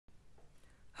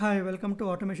Hi, welcome to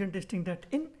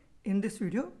automation-testing.in. In this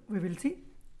video, we will see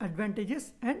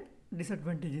advantages and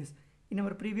disadvantages. In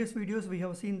our previous videos, we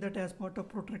have seen that as part of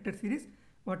Protractor series,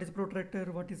 what is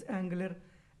Protractor, what is Angular,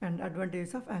 and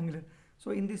advantages of Angular. So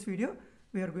in this video,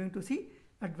 we are going to see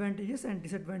advantages and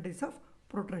disadvantages of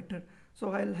Protractor.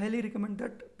 So I'll highly recommend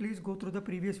that please go through the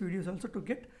previous videos also to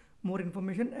get more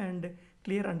information and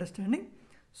clear understanding.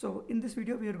 So in this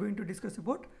video, we are going to discuss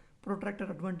about Protractor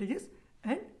advantages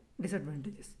and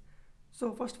disadvantages.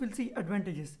 So first we'll see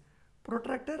advantages.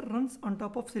 Protractor runs on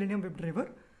top of Selenium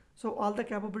Webdriver. So all the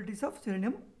capabilities of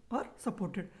Selenium are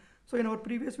supported. So in our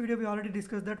previous video, we already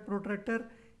discussed that Protractor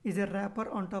is a wrapper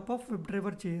on top of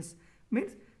Webdriver JS,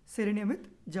 means Selenium with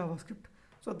JavaScript.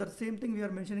 So the same thing we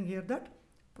are mentioning here, that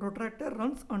Protractor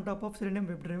runs on top of Selenium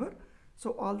Webdriver.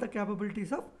 So all the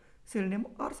capabilities of Selenium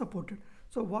are supported.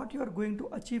 So what you are going to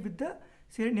achieve with the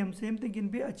Selenium, same thing can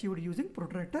be achieved using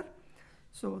Protractor.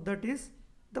 So that is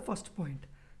the first point.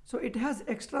 So it has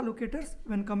extra locators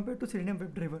when compared to Selenium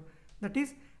Webdriver, that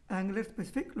is Angular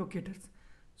specific locators.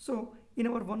 So in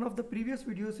our one of the previous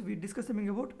videos, we discussed something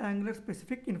about Angular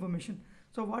specific information.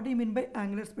 So what do you mean by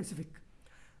Angular specific?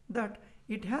 That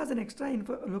it has an extra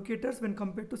locators when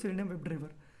compared to Selenium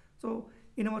Webdriver. So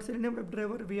in our Selenium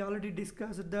Webdriver, we already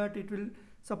discussed that it will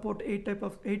support eight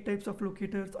types of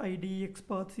locators: ID,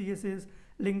 XPath, CSS,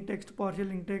 link text, partial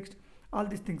link text, all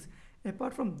these things.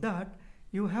 Apart from that,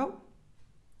 you have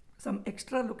some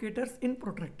extra locators in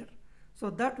Protractor. So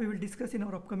that we will discuss in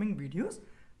our upcoming videos.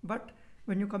 But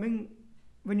when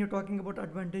you're talking about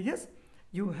advantages,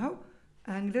 you have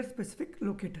Angular specific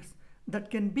locators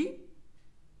that can be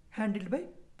handled by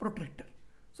Protractor.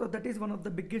 So that is one of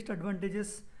the biggest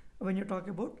advantages when you talk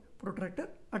about Protractor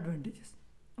advantages.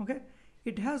 Okay,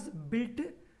 it has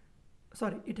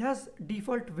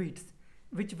default weights,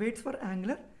 which waits for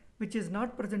Angular, which is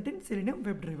not present in Selenium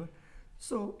Webdriver.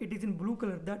 So it is in blue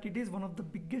color, that it is one of the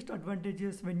biggest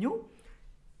advantages when you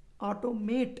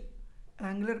automate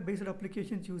Angular based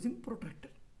applications using Protractor.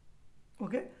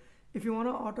 Okay, if you want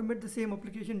to automate the same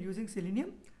application using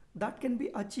Selenium, that can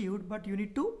be achieved, but you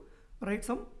need to write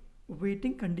some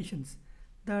waiting conditions,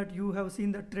 that you have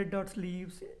seen the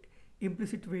thread.sleeves,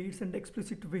 implicit waits and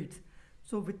explicit waits.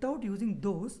 So without using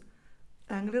those,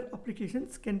 Angular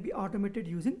applications can be automated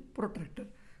using Protractor.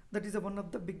 That is one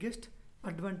of the biggest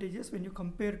advantages when you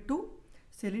compare to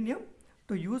Selenium,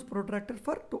 to use Protractor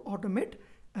to automate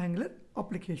Angular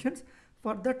applications.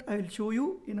 For that, I will show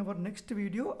you in our next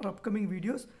video or upcoming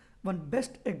videos one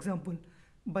best example.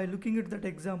 By looking at that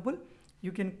example,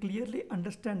 you can clearly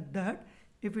understand that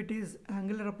if it is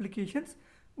Angular applications,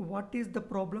 what is the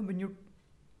problem when you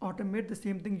automate the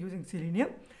same thing using Selenium,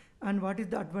 and what is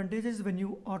the advantages when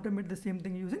you automate the same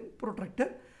thing using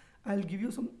Protractor. I'll give you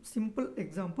some simple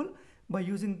example. By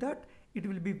using that, it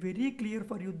will be very clear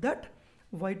for you that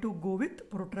why to go with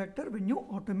Protractor when you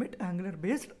automate Angular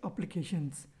based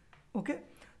applications. Okay,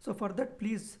 so for that,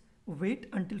 please wait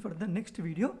until for the next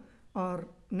video or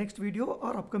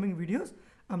upcoming videos.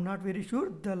 I'm not very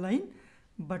sure the line,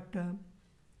 but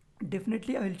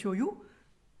definitely I will show you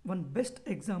one best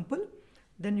example.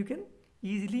 Then you can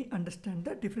easily understand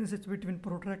the differences between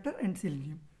Protractor and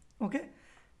Selenium. Okay,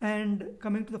 and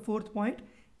coming to the fourth point,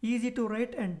 easy to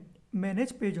write and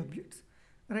manage page objects.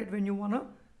 Right, when you wanna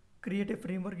create a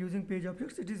framework using page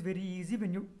objects, it is very easy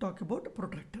when you talk about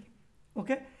Protractor.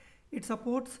 Okay, it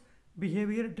supports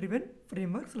behavior driven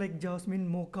frameworks like Jasmine,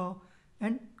 Mocha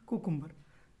and Cucumber.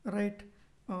 Right,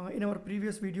 in our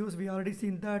previous videos, we already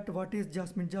seen that what is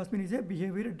Jasmine. Jasmine is a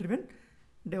behavior driven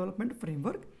development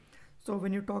framework. So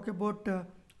when you talk about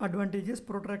advantages,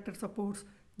 Protractor supports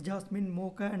Jasmine,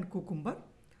 Mocha and Cucumber.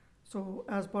 So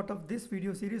as part of this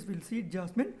video series, we'll see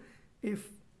Jasmine. If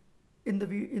in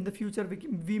the future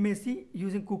we may see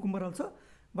using Cucumber also,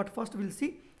 but first we'll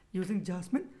see using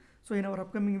Jasmine. So in our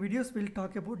upcoming videos, we'll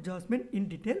talk about Jasmine in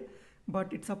detail,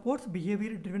 but it supports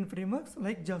behavior driven frameworks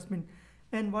like Jasmine.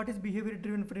 And what is behavior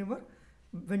driven framework?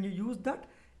 When you use that,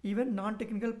 even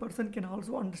non-technical person can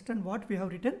also understand what we have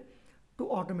written to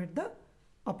automate the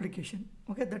application.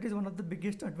 Okay, that is one of the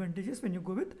biggest advantages when you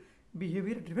go with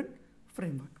behavior driven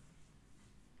framework.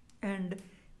 And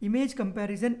image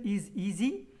comparison is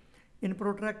easy in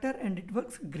Protractor and it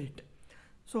works great.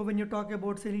 So when you talk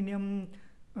about Selenium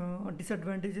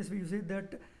disadvantages, we say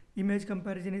that image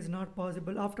comparison is not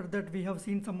possible. After that, we have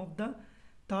seen some of the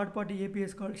third-party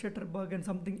APIs called Shutterbug and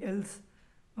something else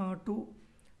to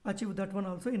achieve that one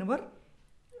also in our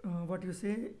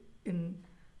in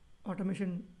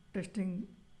automation testing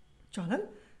channel.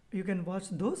 You can watch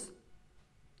those,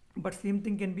 but same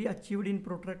thing can be achieved in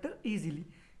Protractor easily.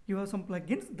 You have some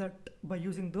plugins that by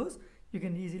using those you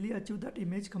can easily achieve that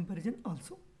image comparison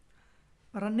also.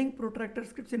 Running Protractor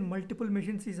scripts in multiple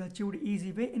machines is achieved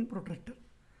easy way in Protractor.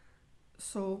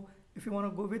 So if you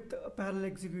want to go with parallel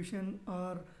execution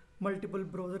or multiple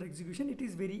browser execution, it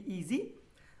is very easy.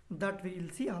 That we will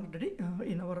see already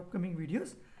in our upcoming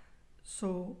videos.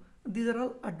 So these are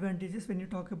all advantages when you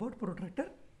talk about Protractor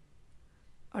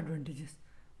advantages.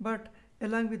 But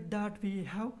along with that, we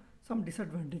have some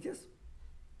disadvantages.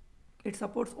 It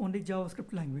supports only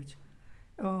JavaScript language.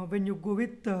 When you go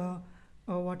with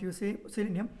what you say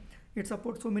Selenium, it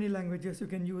supports so many languages. You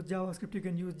can use JavaScript, you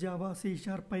can use Java, C#,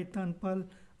 Python, Perl,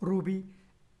 Ruby,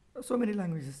 so many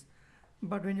languages.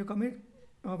 But when you're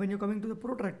coming to the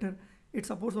Protractor, it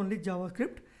supports only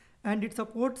JavaScript, and it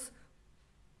supports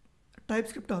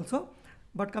TypeScript also.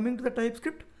 But coming to the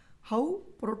TypeScript, how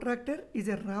Protractor is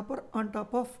a wrapper on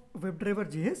top of WebDriver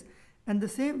JS, and the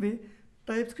same way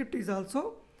TypeScript is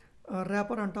also a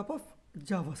wrapper on top of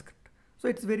JavaScript. So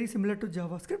it's very similar to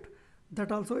JavaScript.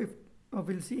 That also if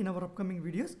we'll see in our upcoming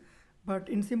videos. But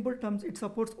in simple terms, it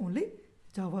supports only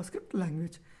JavaScript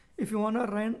language. If you want to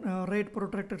write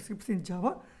Protractor scripts in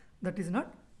Java, that is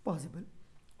not possible.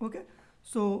 Okay.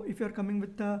 So if you are coming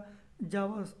with the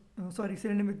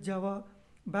Selenium with Java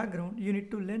background, you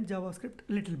need to learn JavaScript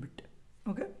little bit.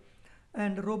 Okay.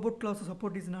 And robot class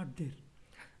support is not there.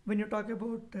 When you talk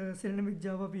about Selenium with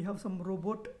Java, we have some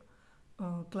robot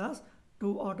class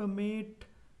to automate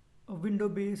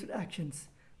window-based actions,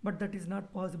 but that is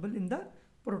not possible in the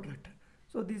Protractor.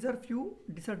 So these are few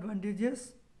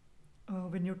disadvantages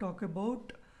when you talk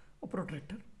about a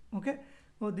Protractor. Okay.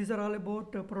 So these are all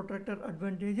about Protractor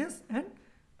advantages and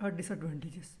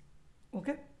disadvantages.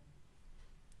 Okay.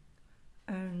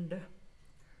 And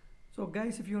so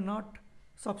guys, if you're not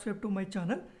subscribed to my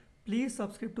channel, please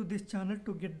subscribe to this channel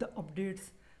to get the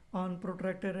updates on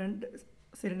Protractor and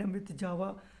Selenium with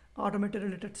Java automated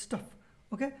related stuff.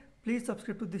 Okay. Please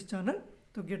subscribe to this channel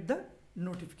to get the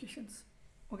notifications.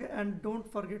 Okay. And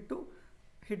don't forget to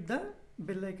hit the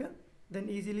bell icon. Then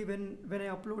easily when I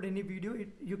upload any video,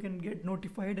 you can get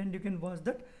notified and you can watch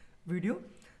that video.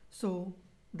 So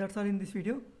that's all in this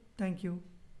video. Thank you.